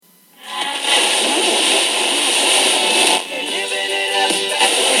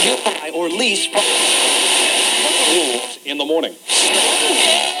Rules in the morning.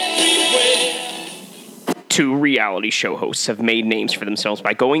 Two reality show hosts have made names for themselves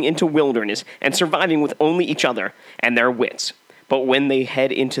by going into wilderness and surviving with only each other and their wits. But when they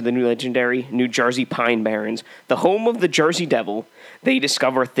head into the legendary New Jersey Pine Barrens, the home of the Jersey Devil, they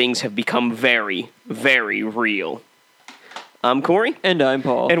discover things have become very, very real. I'm Corey. And I'm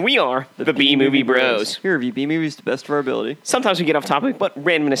Paul. And we are the B-Movie Bros. We review B-movies to the best of our ability. Sometimes we get off topic, but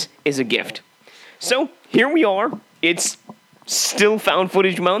randomness is a gift. So, here we are. It's still found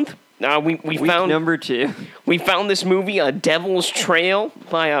footage month. Week number 2. We found this movie, A Devil's Trail,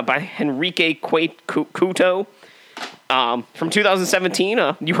 by Henrique Couto, from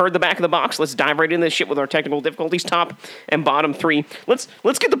 2017. You heard the back of the box. Let's dive right into this shit with our technical difficulties, top and bottom 3. Let's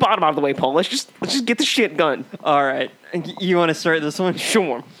get the bottom out of the way, Paul. Let's just get the shit done. All right. You want to start this one?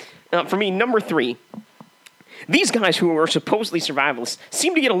 Sure. For me, number 3. These guys who are supposedly survivalists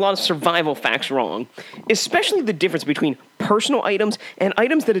seem to get a lot of survival facts wrong, especially the difference between personal items and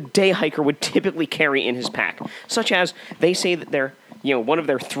items that a day hiker would typically carry in his pack, such as they say that one of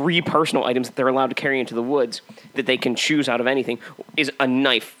their 3 personal items that they're allowed to carry into the woods that they can choose out of anything is a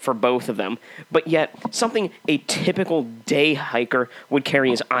knife for both of them. But yet, something a typical day hiker would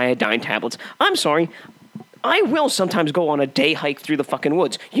carry is iodine tablets. I'm sorry. I will sometimes go on a day hike through the fucking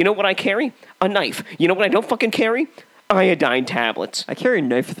woods. You know what I carry? A knife. You know what I don't fucking carry? Iodine tablets. I carry a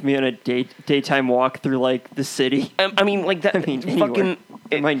knife with me on a daytime walk through, the city. Fucking...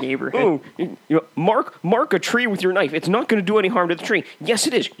 In my neighborhood. Mark a tree with your knife. It's not going to do any harm to the tree. Yes,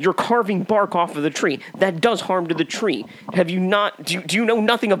 it is. You're carving bark off of the tree. That does harm to the tree. Have you not... Do you know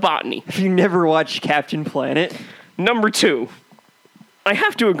nothing of botany? Have you never watched Captain Planet? Number 2. I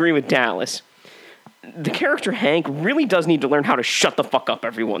have to agree with Dallas. The character Hank really does need to learn how to shut the fuck up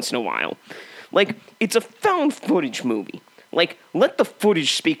every once in a while. It's a found footage movie. Let the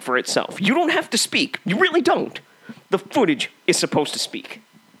footage speak for itself. You don't have to speak. You really don't. The footage is supposed to speak.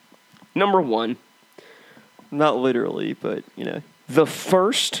 Number 1. Not literally, but, The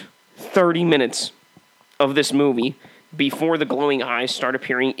first 30 minutes of this movie, before the glowing eyes start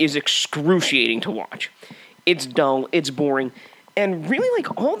appearing, is excruciating to watch. It's dull, it's boring, and really,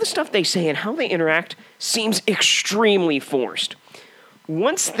 all the stuff they say and how they interact seems extremely forced.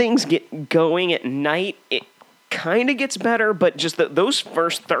 Once things get going at night, it kind of gets better, but just those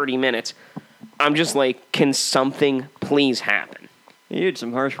first 30 minutes, I'm just can something please happen? You had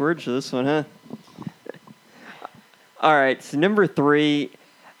some harsh words for this one, huh? All right, so number 3,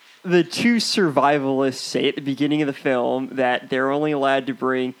 the 2 survivalists say at the beginning of the film that they're only allowed to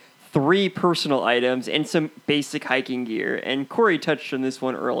bring 3 personal items and some basic hiking gear. And Corey touched on this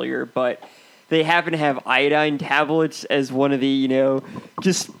one earlier, but they happen to have iodine tablets as one of the,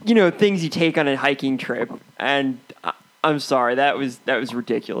 things you take on a hiking trip. And I'm sorry, that was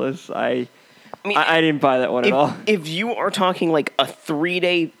ridiculous. I didn't buy that one at all. If you are talking a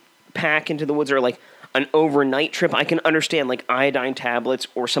 3-day pack into the woods or an overnight trip, I can understand iodine tablets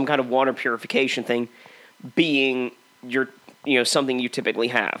or some kind of water purification thing being your something you typically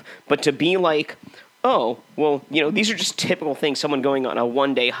have. But to be these are just typical things someone going on a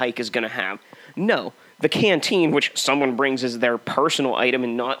 1-day hike is going to have. No. The canteen, which someone brings as their personal item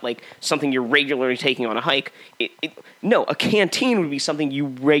and not something you're regularly taking on a hike. A canteen would be something you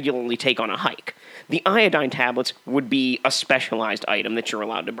regularly take on a hike. The iodine tablets would be a specialized item that you're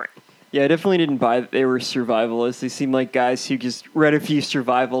allowed to bring. Yeah, I definitely didn't buy that they were survivalists. They seemed like guys who just read a few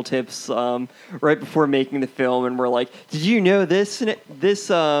survival tips right before making the film and were like, did you know this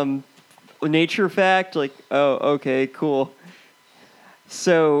nature fact? Oh, okay, cool.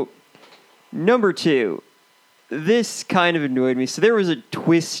 So, number 2, this kind of annoyed me. So there was a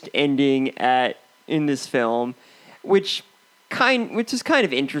twist ending in this film, which is kind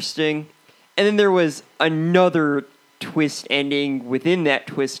of interesting. And then there was another twist ending within that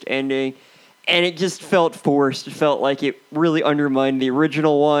twist ending, and it just felt forced. It felt like it really undermined the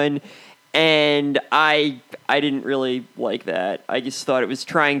original one, and I didn't really like that. I just thought it was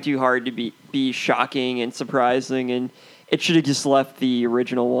trying too hard to be shocking and surprising, and it should have just left the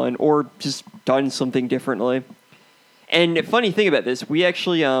original one or just done something differently. And the funny thing about this, we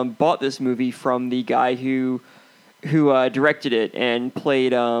actually bought this movie from the guy who directed it and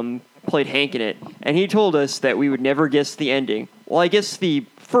played Hank in it, and he told us that we would never guess the ending. Well, I guess the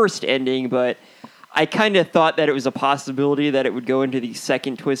first ending, but I kind of thought that it was a possibility that it would go into the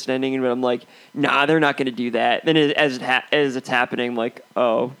second twist ending, but I'm like, nah, they're not going to do that. Then as it's happening, I'm like,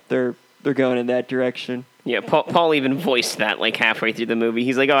 oh, they're going in that direction. Yeah, Paul even voiced that halfway through the movie.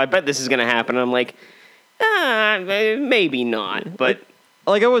 He's like, oh, I bet this is going to happen. And I'm like, maybe not, but...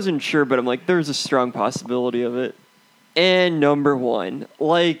 I wasn't sure, but I'm like, there's a strong possibility of it. And number 1,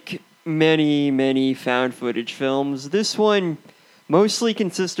 many found footage films, this one mostly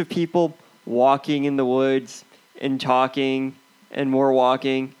consists of people walking in the woods and talking and more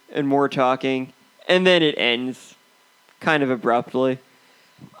walking and more talking, and then it ends kind of abruptly.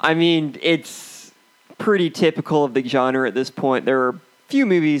 I mean, it's pretty typical of the genre at this point. There are few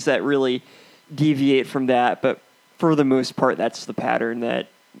movies that really deviate from that, but for the most part, that's the pattern that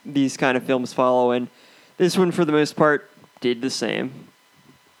these kind of films follow, and this one, for the most part, did the same.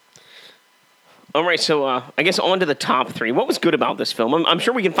 All right, so I guess on to the top three. What was good about this film? I'm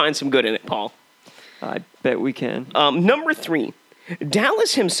sure we can find some good in it, Paul. I bet we can. Number three,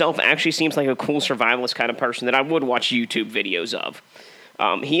 Dallas himself actually seems like a cool survivalist kind of person that I would watch YouTube videos of.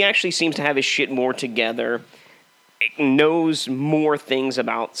 He actually seems to have his shit more together, knows more things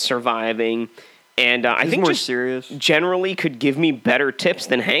about surviving, and I think more just serious. Generally could give me better tips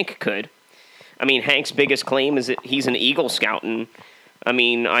than Hank could. I mean, Hank's biggest claim is that he's an Eagle Scout, and I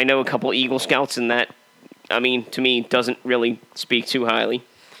mean, I know a couple Eagle Scouts, and that, I mean, to me, doesn't really speak too highly.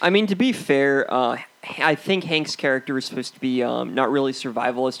 I mean, to be fair, I think Hank's character is supposed to be not really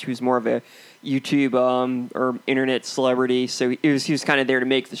survivalist, who's more of a YouTube or internet celebrity, so he was kind of there to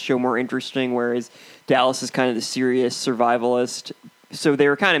make the show more interesting, whereas Dallas is kind of the serious survivalist. So they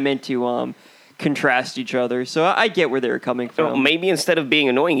were kind of meant to contrast each other, so I get where they were coming from. So maybe instead of being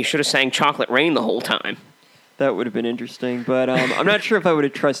annoying, you should have sang Chocolate Rain the whole time. That would have been interesting, but I'm not sure if I would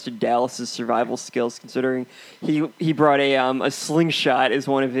have trusted Dallas's survival skills, considering he brought a slingshot as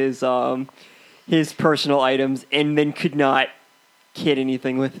one of his personal items, and then could not hit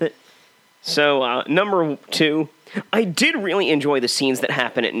anything with it. So number two, I did really enjoy the scenes that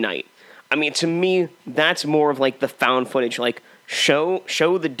happen at night. I mean, to me, that's more of like the found footage, like show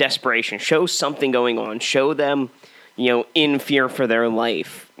the desperation, show something going on, show them, in fear for their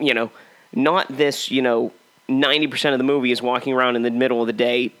life, not this, 90% of the movie is walking around in the middle of the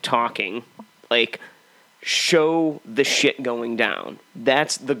day talking. Like, show the shit going down.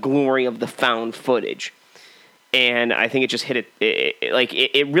 That's the glory of the found footage. And I think it just hit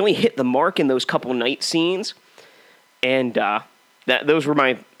it really hit the mark in those couple night scenes. And those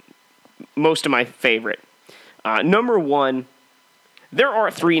were most of my favorite. Number one, there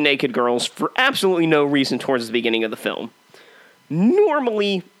are three naked girls for absolutely no reason towards the beginning of the film.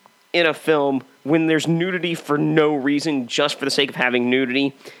 Normally, in a film, when there's nudity for no reason, just for the sake of having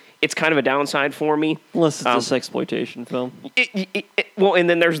nudity, it's kind of a downside for me. Unless it's a sexploitation film. Well, and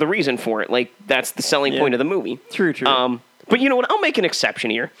then there's the reason for it. Like, that's the selling point of the movie. True. But you know what? I'll make an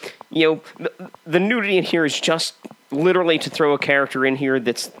exception here. The nudity in here is just literally to throw a character in here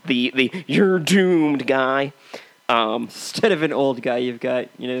that's the you're doomed guy. Instead of an old guy, you've got,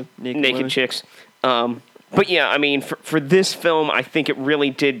 naked chicks. But yeah, I mean, for this film, I think it really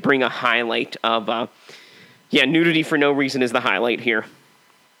did bring a highlight of, nudity for no reason is the highlight here.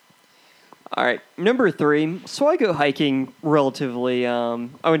 All right, number three. So I go hiking relatively, I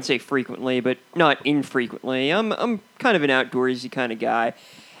wouldn't say frequently, but not infrequently. I'm kind of an outdoorsy kind of guy.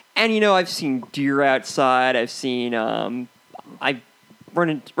 And, I've seen deer outside. I've seen, I've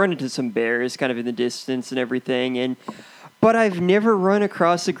run into some bears kind of in the distance and everything. But I've never run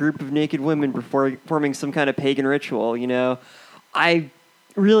across a group of naked women performing some kind of pagan ritual, I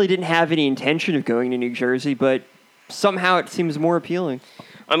really didn't have any intention of going to New Jersey, but somehow it seems more appealing.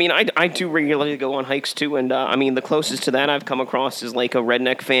 I mean, I do regularly go on hikes, too, and, the closest to that I've come across is, like, a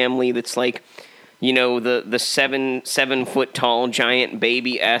redneck family that's, like, the 7-foot-tall giant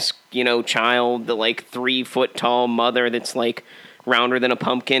baby-esque, child, the, like, 3-foot-tall mother that's, like, rounder than a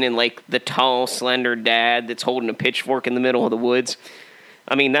pumpkin, and like the tall, slender dad that's holding a pitchfork in the middle of the woods.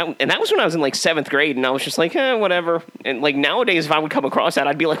 I mean, that was when I was in like 7th grade, and I was just like, whatever. And like nowadays, if I would come across that,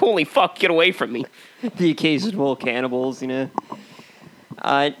 I'd be like, holy fuck, get away from me. The occasional cannibals,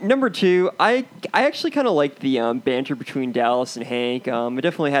 Number two, I actually kind of liked the banter between Dallas and Hank. I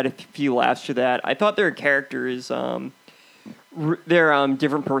definitely had a few laughs for that. I thought their characters, their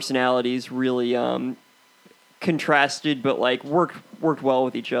different personalities really contrasted, but like worked well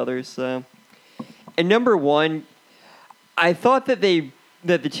with each other. So, and number one, I thought that the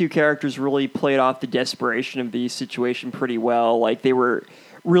two characters really played off the desperation of the situation pretty well. Like they were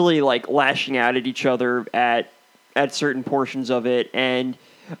really like lashing out at each other at certain portions of it, and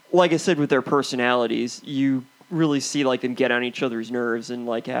like I said, with their personalities, you really see like them get on each other's nerves, and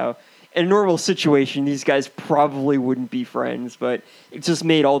like how in a normal situation these guys probably wouldn't be friends, but it's just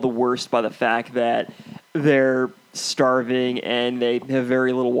made all the worse by the fact that they're starving and they have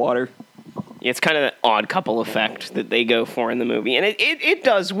very little water. It's kind of an odd couple effect that they go for in the movie, and it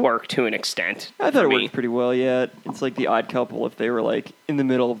does work to an extent. I thought it worked pretty well, yeah. It's like the odd couple if they were like in the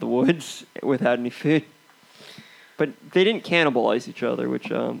middle of the woods without any food. but they didn't cannibalize each other,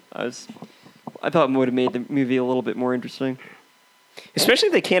 which I thought would have made the movie a little bit more interesting. Especially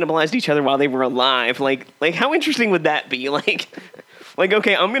if they cannibalized each other while they were alive. Like how interesting would that be? Like,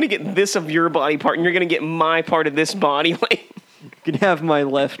 okay, I'm gonna get this of your body part, and you're gonna get my part of this body. Like, You can have my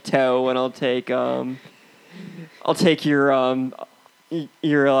left toe, and I'll take your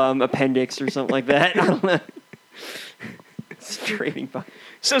appendix or something like that. I don't know. It's trading by.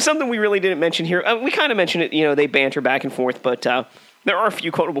 so something we really didn't mention here. We kind of mentioned it. You know, they banter back and forth, but there are a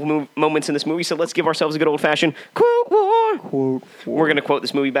few quotable moments in this movie. So let's give ourselves a good old-fashioned quote war. Quote. We're gonna quote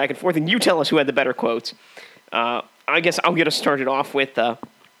this movie back and forth, and you tell us who had the better quotes. I guess I'll get us started off with,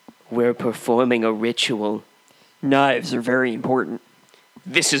 "We're performing a ritual. Knives are very important.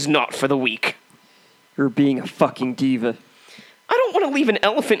 This is not for the weak. You're being a fucking diva. I don't want to leave an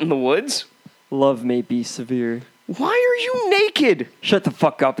elephant in the woods. Love may be severe. Why are you naked?" Shut the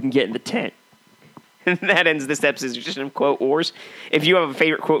fuck up and get in the tent. And that ends this episode of Quote Wars. If you have a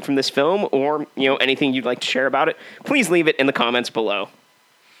favorite quote from this film, or anything you'd like to share about it, please leave it in the comments below.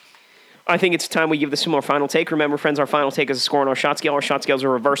 I think it's time we give this film our final take. Remember, friends, our final take is a score on our shot scale. Our shot scale is a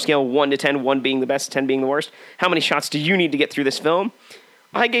reverse scale, 1 to 10, 1 being the best, 10 being the worst. How many shots do you need to get through this film?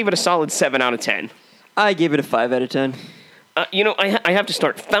 I gave it a solid 7 out of 10. I gave it a 5 out of 10. I have to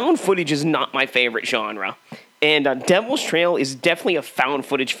start. Found footage is not my favorite genre. And Devil's Trail is definitely a found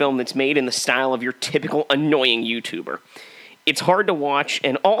footage film that's made in the style of your typical annoying YouTuber. It's hard to watch,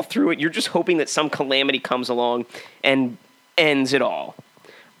 and all through it, you're just hoping that some calamity comes along and ends it all.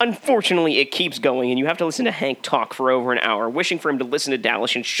 Unfortunately, it keeps going, and you have to listen to Hank talk for over an hour, wishing for him to listen to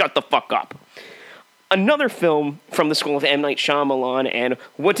Dallas and shut the fuck up. Another film from the school of M. Night Shyamalan, and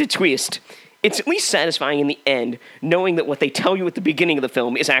what a twist. It's at least satisfying in the end, knowing that what they tell you at the beginning of the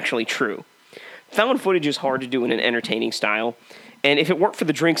film is actually true. Found footage is hard to do in an entertaining style, and if it weren't for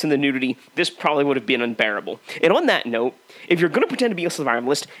the drinks and the nudity, this probably would have been unbearable. And on that note, if you're going to pretend to be a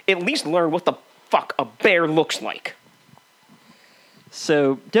survivalist, at least learn what the fuck a bear looks like.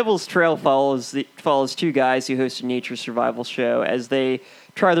 So, Devil's Trail follows two guys who host a nature survival show as they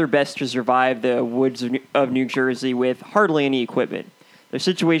try their best to survive the woods of New Jersey with hardly any equipment. Their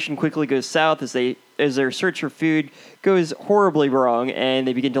situation quickly goes south as their search for food goes horribly wrong, and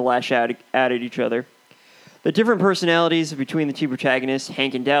they begin to lash out at each other. The different personalities between the two protagonists,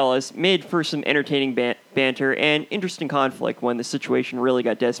 Hank and Dallas, made for some entertaining banter and interesting conflict when the situation really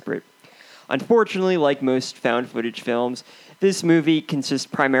got desperate. Unfortunately, like most found footage films, this movie consists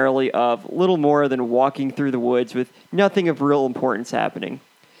primarily of little more than walking through the woods with nothing of real importance happening.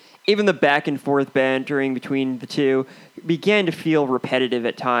 Even the back and forth bantering between the two began to feel repetitive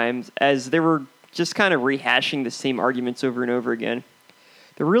at times, as they were just kind of rehashing the same arguments over and over again.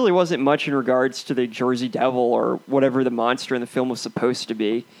 There really wasn't much in regards to the Jersey Devil or whatever the monster in the film was supposed to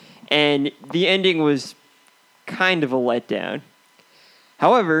be, and the ending was kind of a letdown.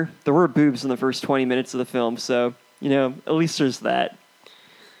 However, there were boobs in the first 20 minutes of the film, so, at least there's that.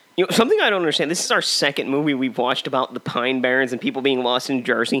 Something I don't understand, this is our second movie we've watched about the Pine Barrens and people being lost in New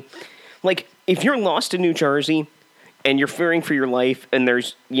Jersey. Like, if you're lost in New Jersey and you're fearing for your life and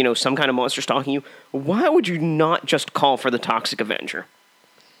there's, some kind of monster stalking you, why would you not just call for the Toxic Avenger?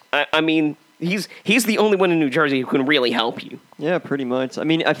 I mean, he's the only one in New Jersey who can really help you. Yeah, pretty much. I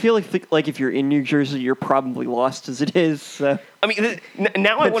mean, I feel like if you're in New Jersey, you're probably lost as it is. So. I mean,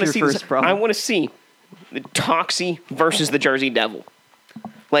 now I want to see this. I want to see the Toxie versus the Jersey Devil.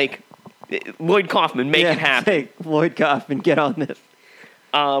 Like, Lloyd Kaufman, make it happen. Hey, Lloyd Kaufman, get on this.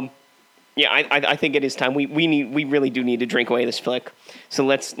 I think it is time. We really do need to drink away this flick. So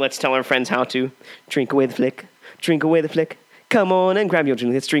let's tell our friends how to drink away the flick. Drink away the flick. Come on and grab your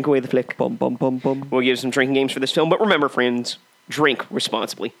drink. Let's drink away the flick. Bum, bum, bum, bum. We'll give some drinking games for this film, but remember, friends, drink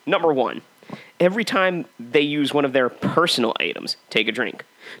responsibly. Number 1, every time they use one of their personal items, take a drink.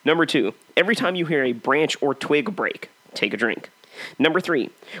 Number 2, every time you hear a branch or twig break, take a drink. Number 3,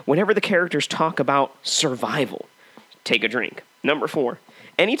 whenever the characters talk about survival, take a drink. Number 4,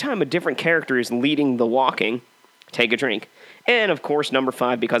 anytime a different character is leading the walking, take a drink. And, of course, number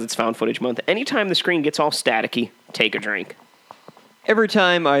 5, because it's found footage month, anytime the screen gets all staticky, take a drink. Every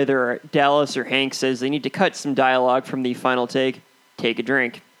time either Dallas or Hank says they need to cut some dialogue from the final take a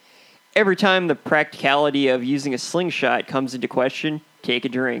drink. Every time the practicality of using a slingshot comes into question, take a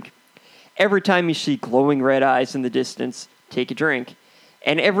drink. Every time you see glowing red eyes in the distance, take a drink.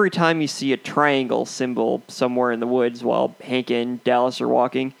 And every time you see a triangle symbol somewhere in the woods while Hank and Dallas are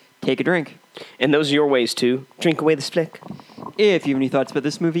walking, take a drink. And those are your ways to drink away the flick. If you have any thoughts about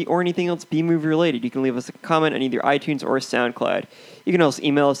this movie or anything else B-movie related, you can leave us a comment on either iTunes or SoundCloud. You can also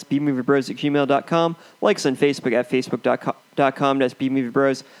email us bmoviebros@gmail.com, like us on Facebook at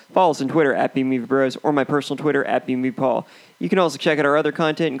facebook.com/bmoviebros, follow us on Twitter at bmoviebros, or my personal Twitter at bmoviepaul. You can also check out our other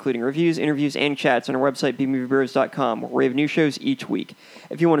content, including reviews, interviews, and chats on our website, bmoviebros.com, where we have new shows each week.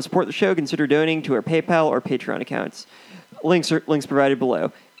 If you want to support the show, consider donating to our PayPal or Patreon accounts. Links provided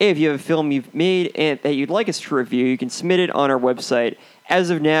below. If you have a film you've made and that you'd like us to review, you can submit it on our website.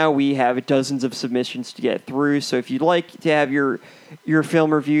 As of now, we have dozens of submissions to get through, so if you'd like to have your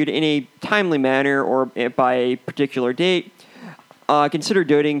film reviewed in a timely manner or by a particular date, consider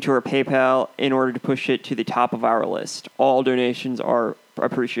donating to our PayPal in order to push it to the top of our list. All donations are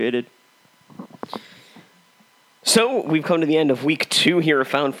appreciated. So, we've come to the end of week 2 here of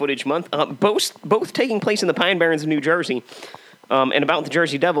Found Footage Month, both taking place in the Pine Barrens of New Jersey, and about the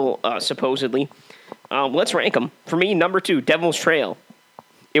Jersey Devil, supposedly. Let's rank them. For me, number 2, Devil's Trail.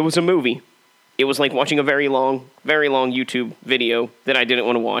 It was a movie. It was like watching a very long YouTube video that I didn't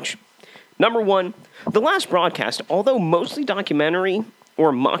want to watch. Number 1, The Last Broadcast. Although mostly documentary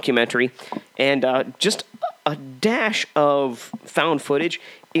or mockumentary, and just a dash of found footage,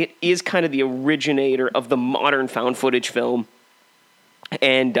 it is kind of the originator of the modern found footage film,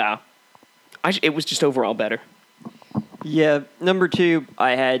 and it was just overall better. Yeah, number 2,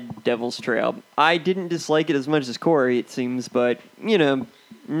 I had Devil's Trail. I didn't dislike it as much as Corey, it seems, but,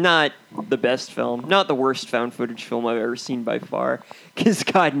 not the best film. Not the worst found footage film I've ever seen by far, because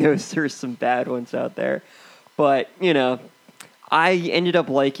God knows there's some bad ones out there. But, I ended up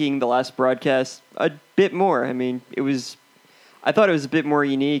liking The Last Broadcast a bit more. I mean, I thought it was a bit more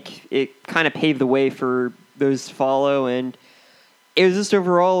unique. It kind of paved the way for those to follow, and it was just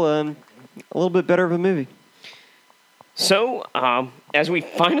overall a little bit better of a movie. So, as we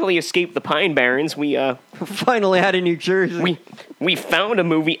finally escaped the Pine Barrens, we finally out of New Jersey. We found a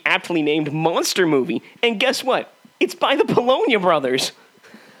movie aptly named Monster Movie, and guess what? It's by the Polonia Brothers.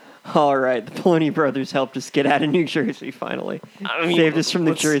 All right, the Polonia Brothers helped us get out of New Jersey finally. Saved us from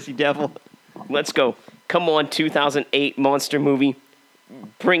the Jersey Devil. Let's go. Come on, 2008 Monster Movie.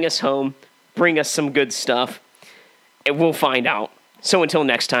 Bring us home. Bring us some good stuff. And we'll find out. So until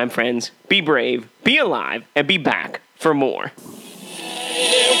next time, friends, be brave, be alive, and be back for more.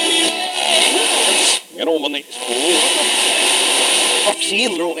 Get on the next.